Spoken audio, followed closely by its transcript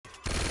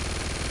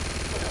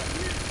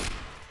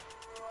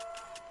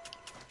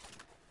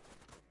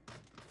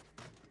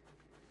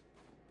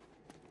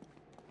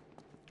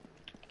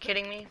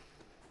kidding me?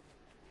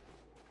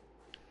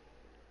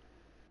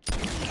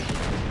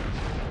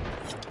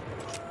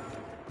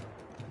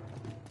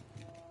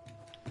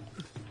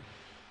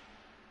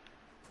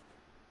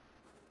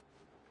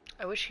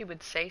 I wish he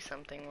would say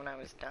something when I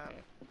was done.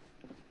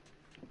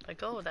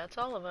 Like, oh, that's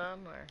all of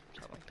them, or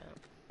something like that.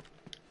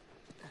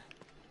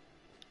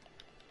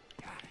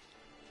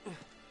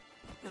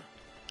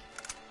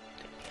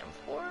 Take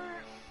the M4.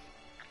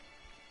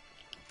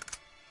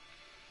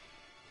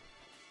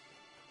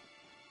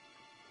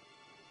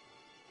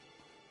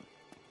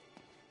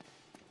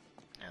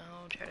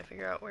 Now, try to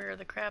figure out where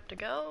the crap to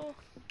go.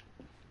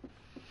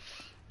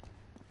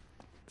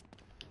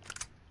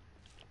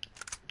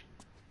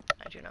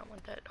 I do not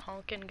want that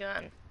honking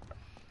gun.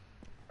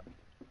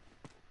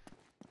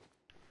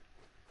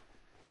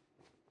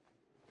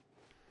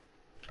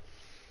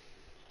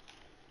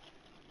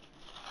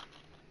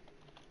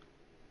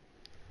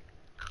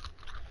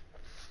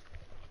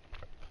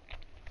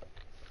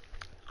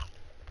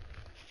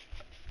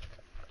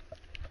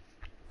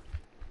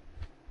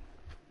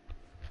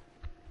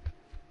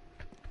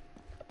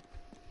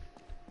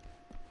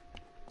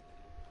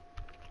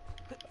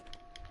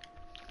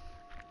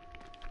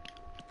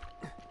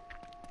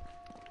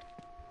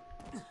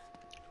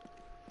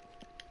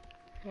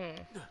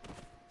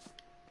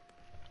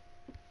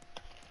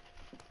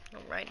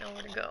 Don't right know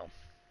where to go.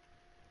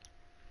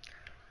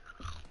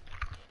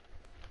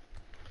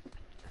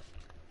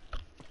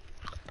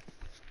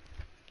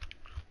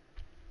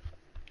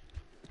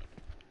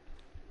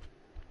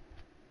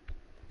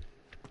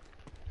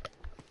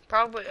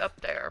 Probably up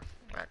there,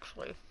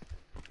 actually.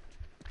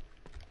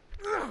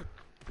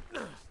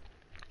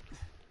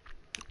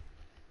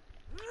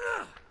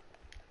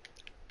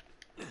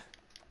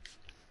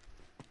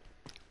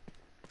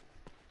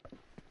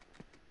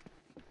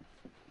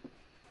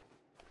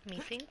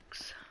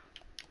 Methinks.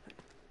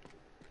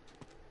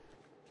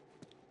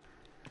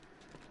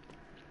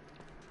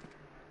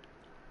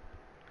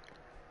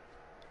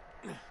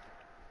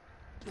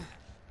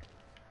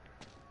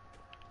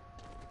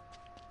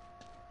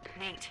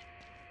 Nate,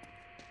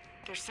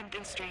 there's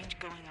something strange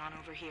going on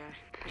over here.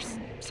 There's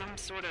some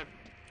sort of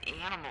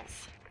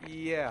animals.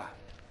 Yeah.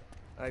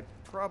 I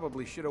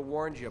probably should have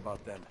warned you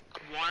about them.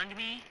 Warned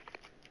me?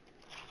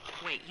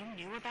 Wait, you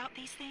knew about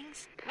these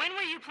things? When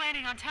were you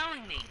planning on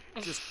telling me?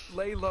 Just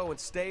lay low and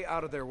stay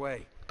out of their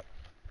way.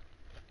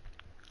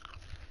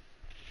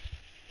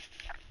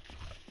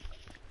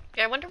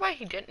 Yeah, I wonder why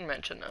he didn't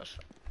mention this.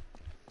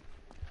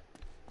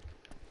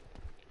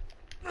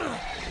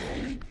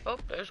 Oh,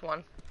 there's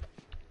one.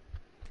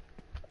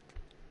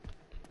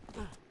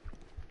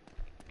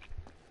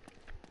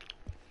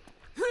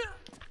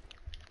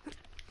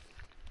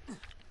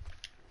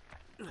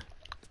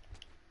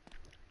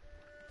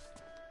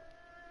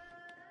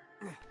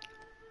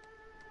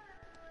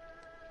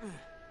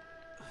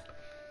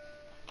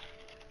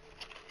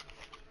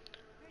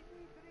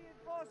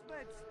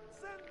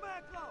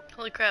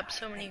 Holy crap,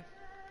 so many.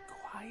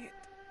 Quiet.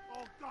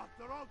 Oh God,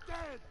 they're all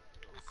dead!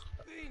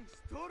 Those things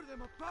tore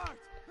them apart!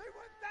 They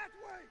went that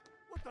way!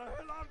 What the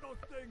hell are those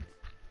things?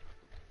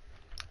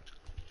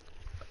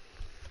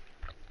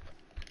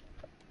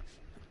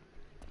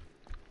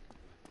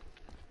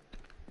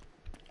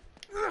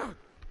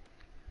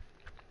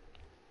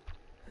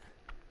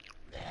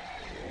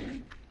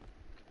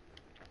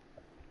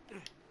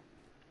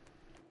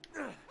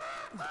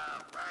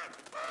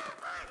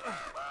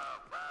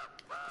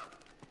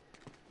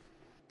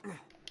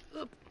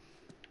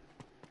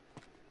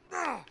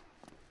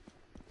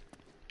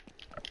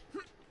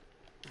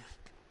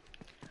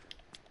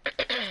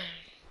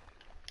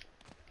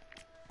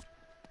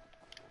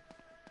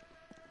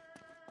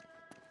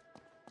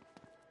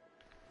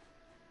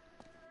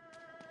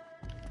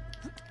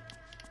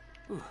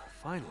 Ooh,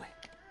 finally.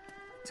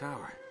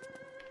 Tower.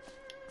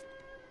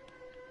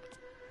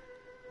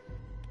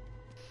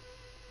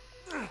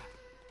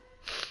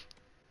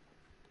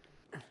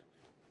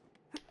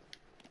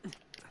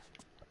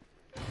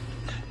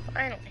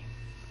 Finally.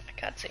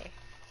 A cutscene.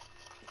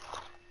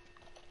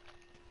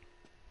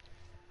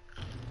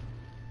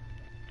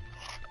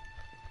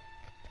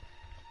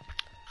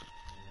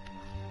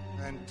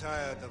 I'm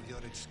tired of your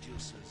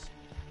excuses.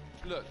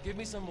 Look, give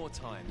me some more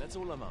time. That's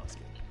all I'm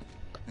asking.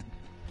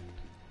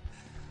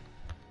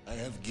 I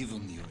have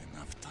given you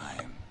enough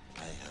time.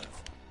 I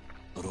have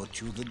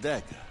brought you the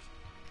dagger.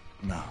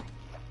 Now,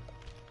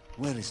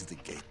 where is the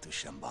gate to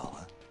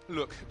Shambhala?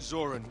 Look,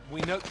 Zoran,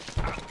 we know...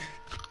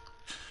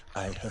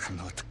 I have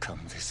not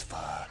come this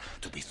far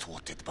to be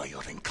thwarted by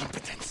your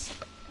incompetence.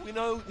 We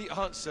know the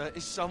answer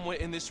is somewhere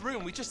in this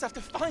room. We just have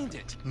to find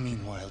it.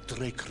 Meanwhile,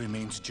 Drake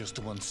remains just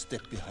one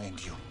step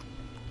behind you.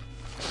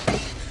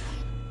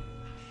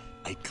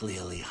 I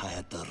clearly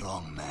hired the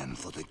wrong man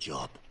for the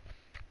job.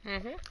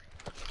 Mm-hmm.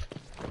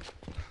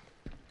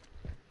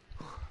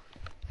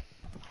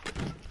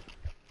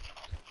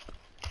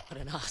 What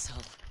an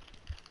asshole.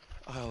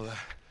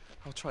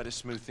 I'll try to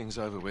smooth things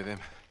over with him.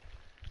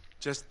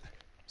 Just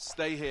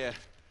stay here.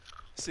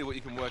 See what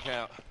you can work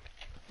out.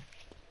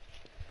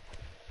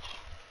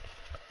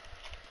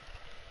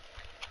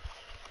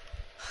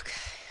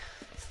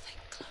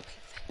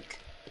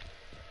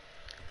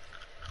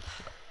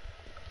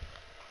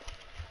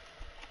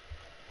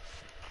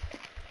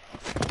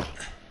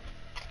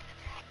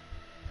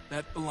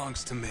 That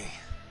belongs to me.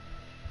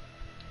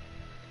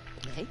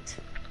 Nate?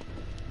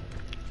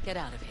 Get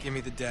out of here. Give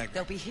me the dagger.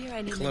 They'll be here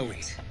any Chloe,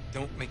 minute.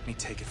 don't make me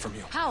take it from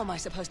you. How am I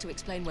supposed to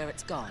explain where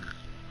it's gone?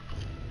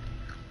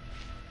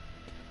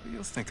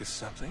 You'll think of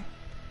something.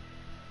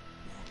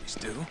 You always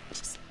do.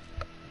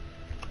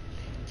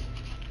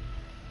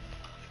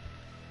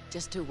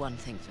 Just do one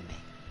thing for me.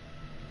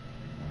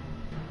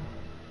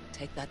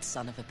 Take that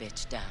son of a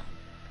bitch down.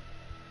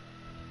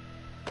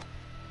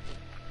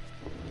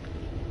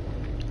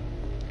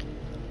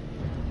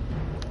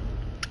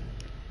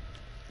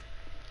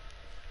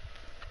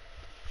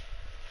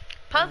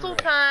 Puzzle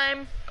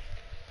time!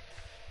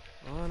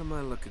 What am I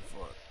looking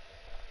for?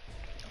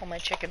 All my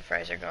chicken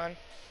fries are gone.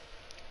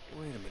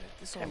 Wait a minute,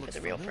 this all Time for looks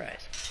the real familiar.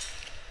 fries.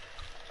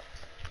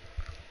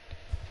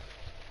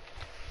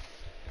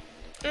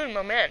 Un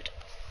moment.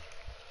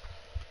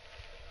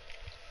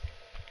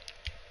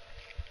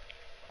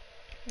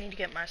 Need to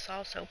get my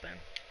sauce open.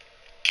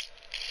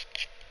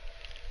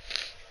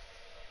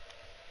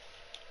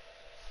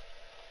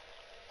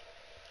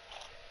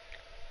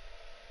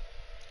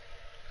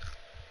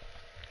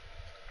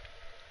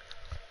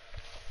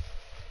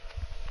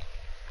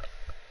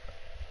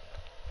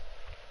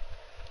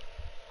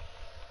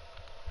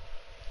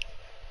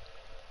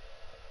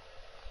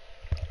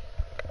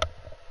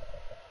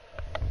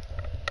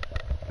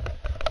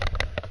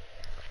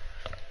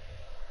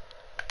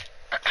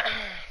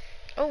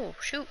 Oh,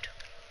 shoot.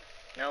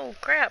 No,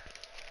 crap.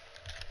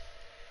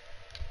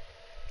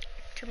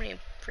 Too many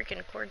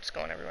freaking cords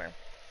going everywhere.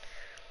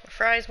 My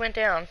fries went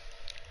down.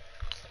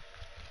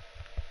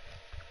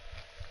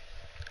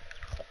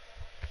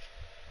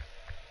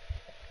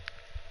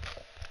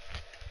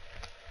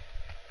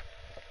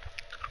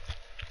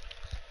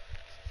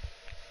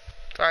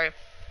 Sorry.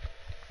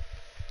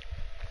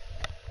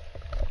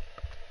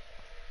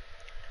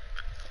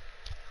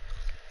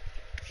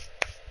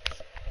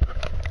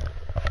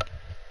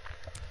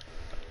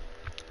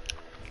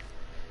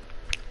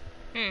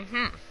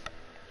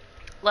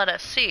 Let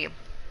us see.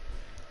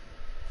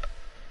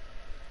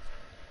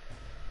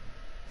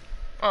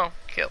 Oh,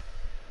 cute.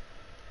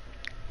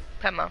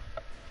 Pema.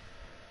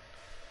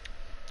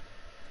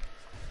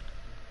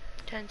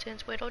 10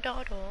 cents whittle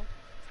doddle.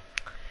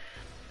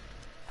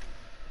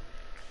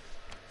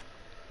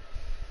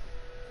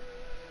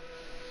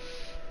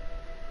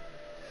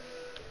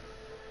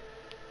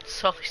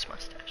 Sully's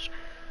mustache.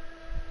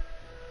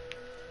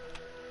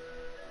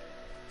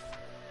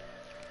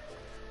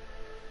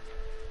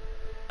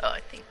 Oh, I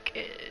think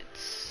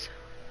it's...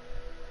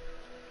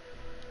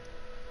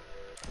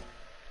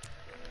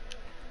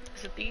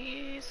 Is it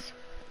these?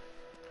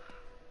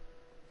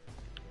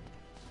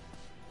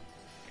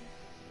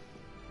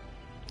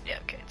 Yeah,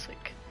 okay, it's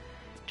like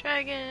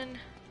dragon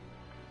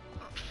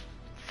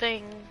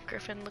thing,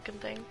 griffin looking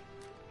thing.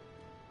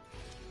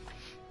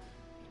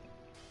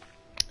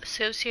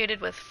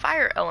 Associated with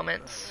fire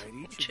elements,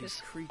 Alright, each which of these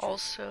is creatures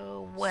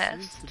also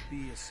west. seems to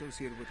be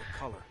associated with a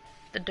color.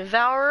 The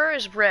devourer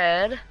is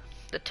red,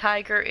 the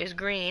tiger is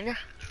green,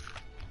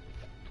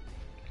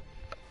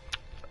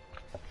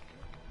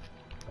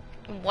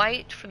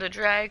 white for the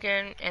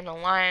dragon, and the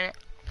lion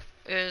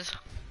is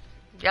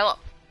yellow.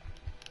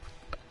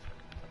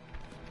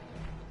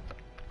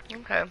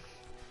 Okay.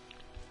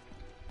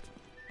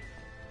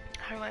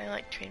 How do I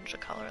like change the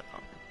color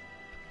though?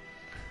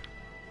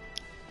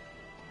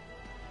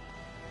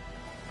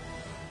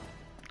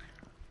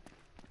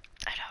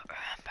 I don't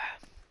remember.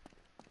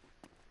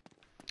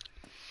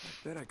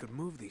 I bet I could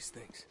move these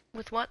things.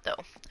 With what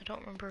though? I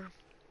don't remember.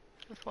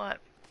 With what?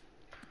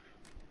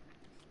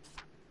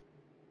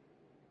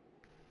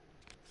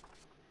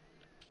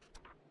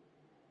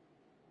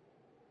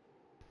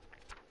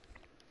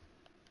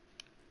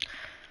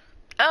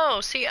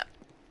 Oh, see,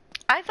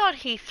 I thought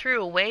he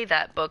threw away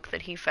that book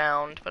that he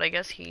found, but I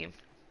guess he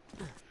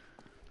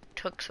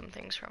took some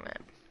things from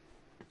it.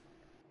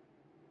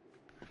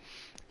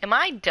 Am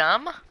I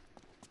dumb?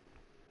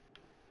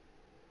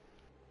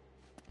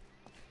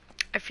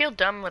 I feel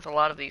dumb with a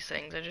lot of these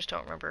things. I just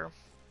don't remember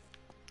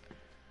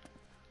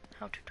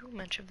how to do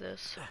much of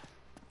this.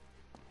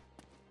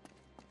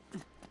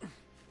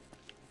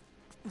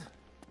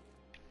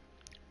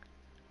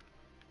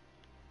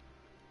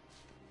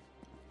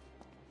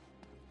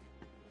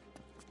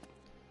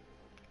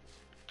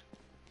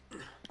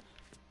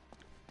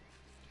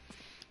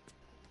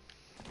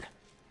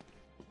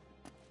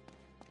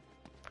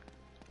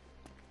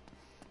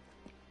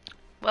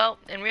 Well,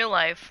 in real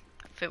life,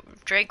 if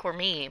Drake were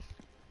me,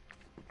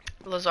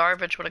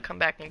 Lazarevich would have come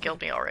back and killed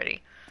me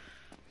already.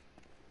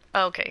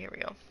 Okay, here we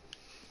go.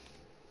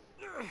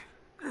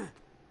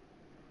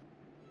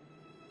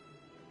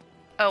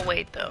 Oh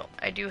wait though,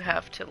 I do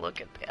have to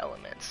look at the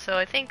elements. So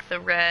I think the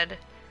red,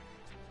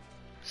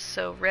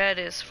 so red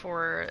is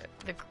for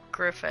the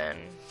griffin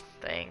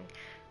thing.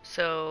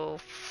 So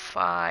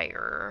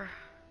fire.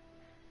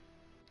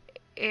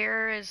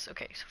 Air is,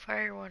 okay, so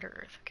fire,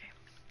 water, earth, okay.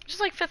 Just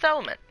like fifth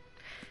element.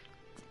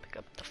 Pick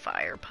up the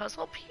fire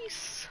puzzle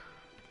piece.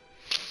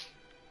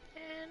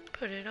 And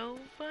put it over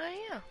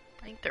here.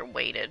 I think they're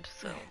weighted,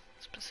 so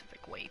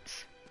specific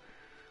weights.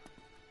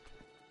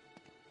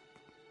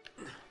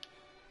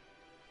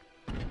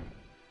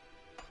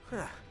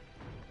 Huh.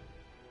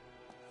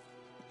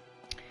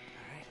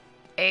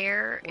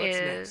 Air What's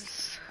is...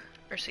 next?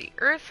 Or see,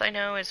 Earth I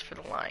know is for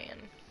the lion.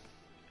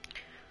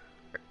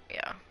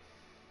 Yeah.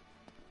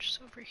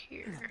 Just over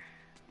here.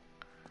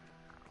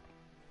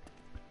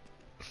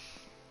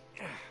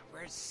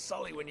 Where's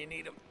Sully when you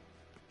need him?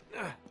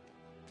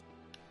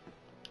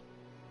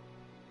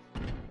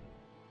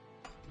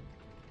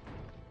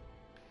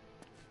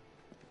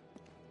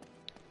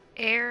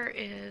 Air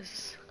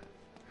is...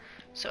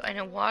 So I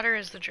know water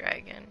is the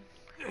dragon.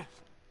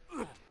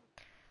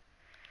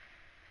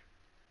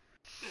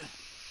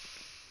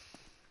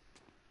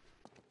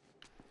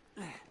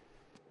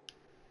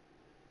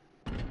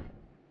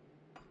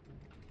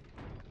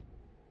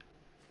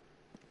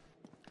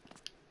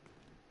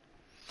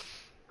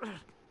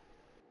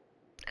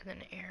 And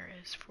then air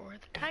is for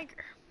the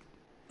tiger.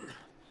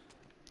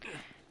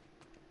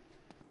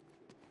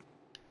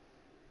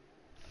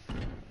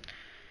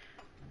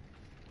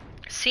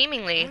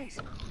 Seemingly, Nice.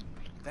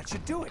 That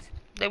should do it.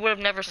 they would have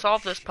never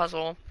solved this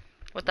puzzle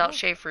without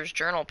Schaefer's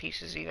journal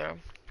pieces either.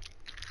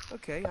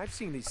 Okay, I've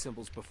seen these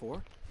symbols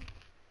before.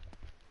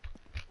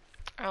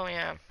 Oh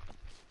yeah.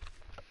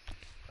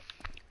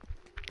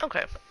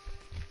 Okay.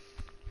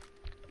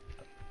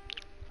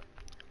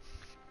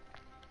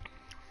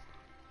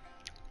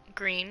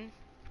 Green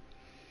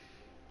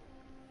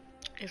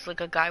is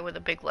like a guy with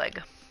a big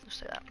leg. Just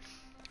say that.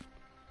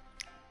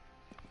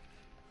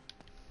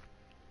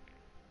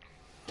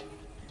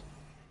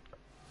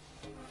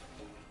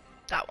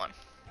 That one.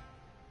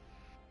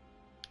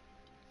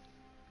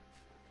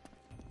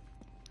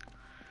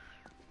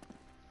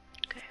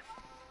 Okay.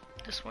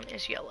 This one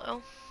is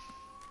yellow,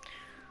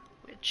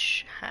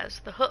 which has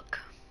the hook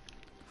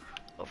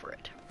over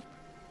it.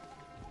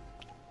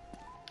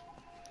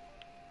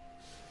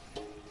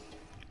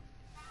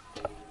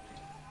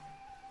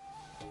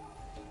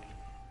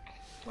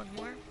 One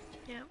more.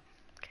 Yeah.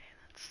 Okay,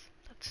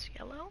 that's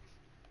yellow.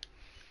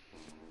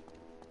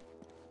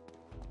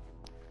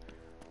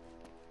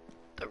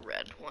 The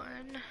red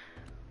one.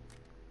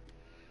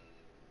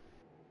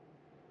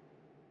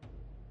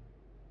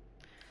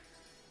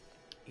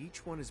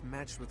 Each one is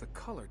matched with a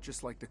color,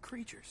 just like the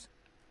creatures.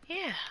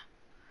 Yeah.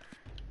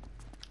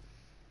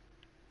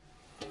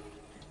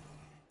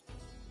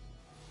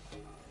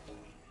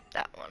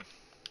 That one.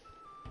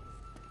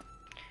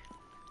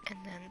 And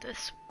then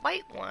this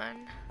white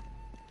one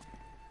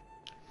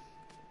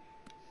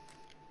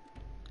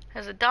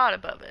has a dot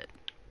above it.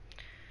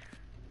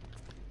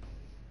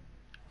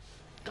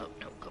 Oh,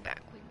 no, go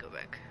back. We can go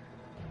back.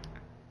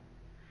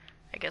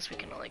 I guess we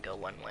can only go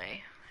one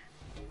way.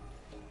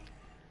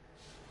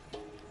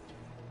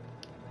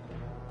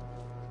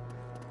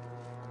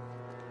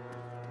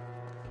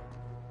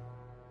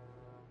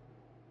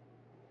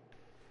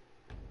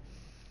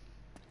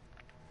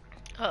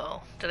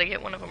 Uh-oh, did I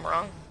get one of them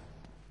wrong?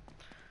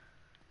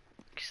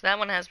 Because that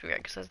one has to be right,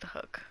 because that's the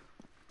hook.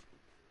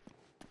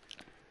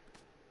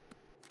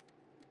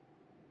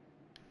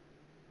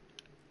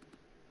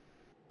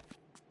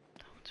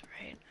 That one's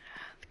right.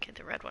 Okay,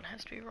 the red one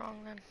has to be wrong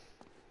then.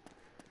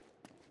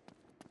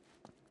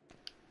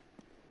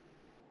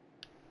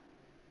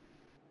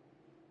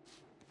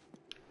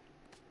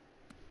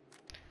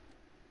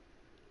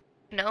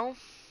 No?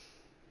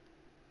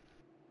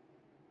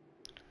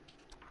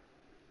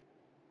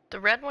 The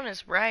red one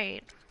is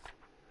right.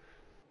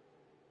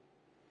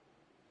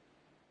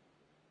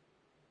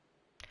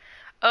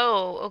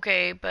 Oh,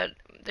 okay, but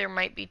there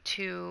might be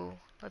two.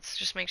 Let's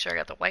just make sure I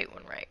got the white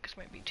one right, because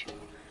might be two.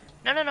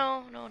 No.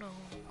 Go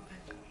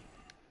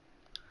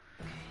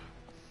back.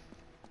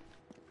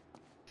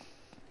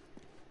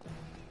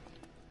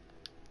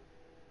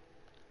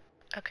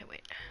 Okay,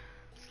 wait.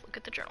 Let's look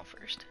at the journal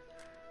first.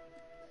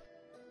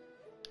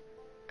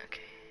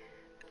 Okay.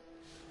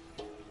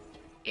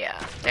 Yeah,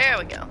 there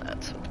we go.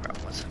 That's what the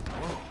problem was.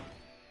 Whoa.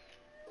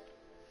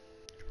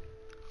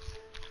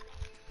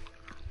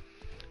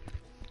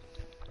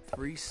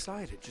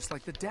 Three-sided, just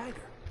like the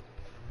dagger.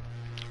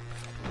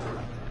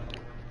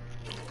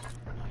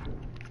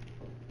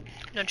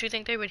 Don't you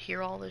think they would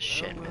hear all this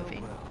shit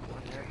moving? Well,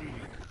 what have you here?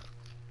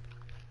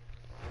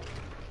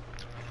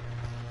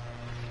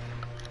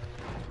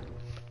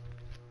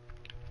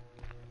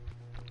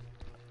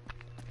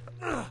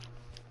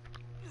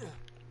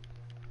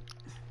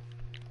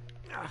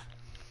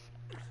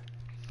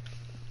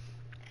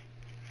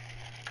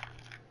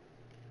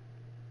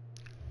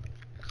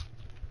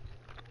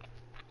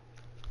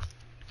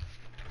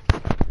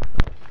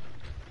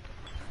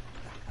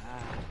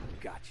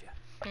 Gotcha.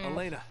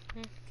 Elena,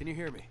 can you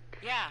hear me?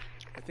 Yeah.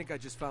 I think I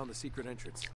just found the secret entrance.